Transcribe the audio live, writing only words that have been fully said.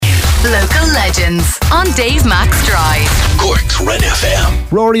Local legends on Dave Max Drive. Cork's Red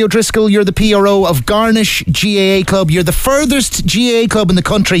FM. Rory O'Driscoll, you're the PRO of Garnish GAA Club. You're the furthest GAA club in the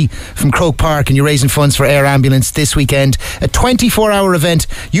country from Croke Park, and you're raising funds for Air Ambulance this weekend. A 24-hour event.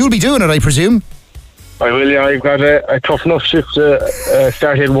 You'll be doing it, I presume? I will, yeah. I've got a tough enough shift to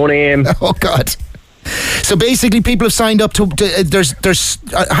start at 1 a.m. Oh, God. So basically people have signed up to there's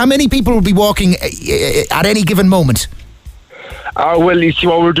how many people will be walking at any given moment? Well, you see,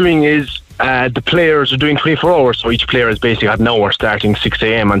 what we're doing is the players are doing 24 hours, so each player is basically at an hour starting 6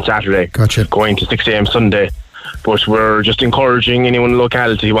 a.m. on Saturday. Gotcha. Going to 6 a.m. Sunday. But we're just encouraging anyone in the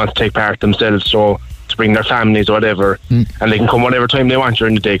locality who wants to take part themselves, so to bring their families or whatever, and they can come whatever time they want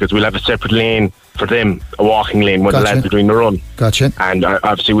during the day, because we'll have a separate lane for them, a walking lane where the lads are doing the run. Gotcha. And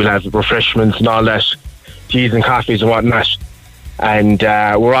obviously we'll have refreshments and all that, teas and coffees and whatnot. And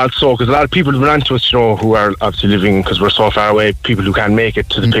we're also, because a lot of people have been on to us, who are obviously living, because we're so far away, people who can't make it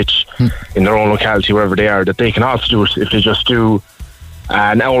to the pitch in their own locality, wherever they are, that they can also do it if they just do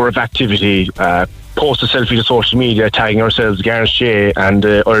an hour of activity, post a selfie to social media, tagging ourselves, Garnish GAA and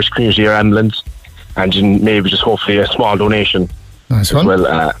the Irish Community Air Ambulance, and maybe just hopefully a small donation. Nice one.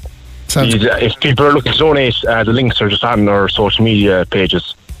 Well, if people are looking to donate, the links are just on our social media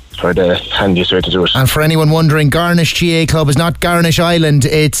pages. For the handiest way to do it. And for anyone wondering, Garnish GAA Club is not Garnish Island,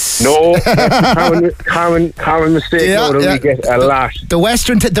 it's... No, that's a common mistake we get a lot.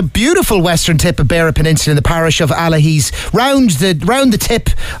 The beautiful western tip of Beara Peninsula in the parish of Alahys, round the tip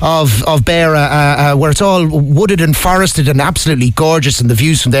of Beara, where it's all wooded and forested and absolutely gorgeous, and the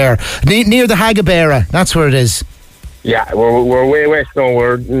views from there. Near the Haga Beara, that's where it is. Yeah, we're way west now.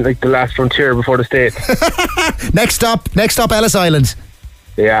 We're like the last frontier before the States. Next stop Ellis Island.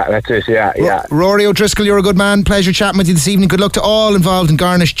 Yeah, that's it, yeah. Rory O'Driscoll, you're a good man. Pleasure chatting with you this evening. Good luck to all involved in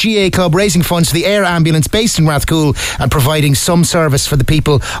Garnish GAA Club, raising funds for the Air Ambulance based in Rathcoole and providing some service for the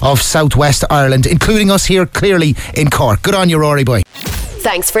people of South West Ireland, including us here clearly in Cork. Good on you, Rory boy.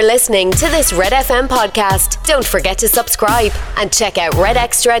 Thanks for listening to this Red FM podcast. Don't forget to subscribe and check out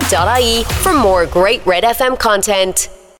redextra.ie for more great Red FM content.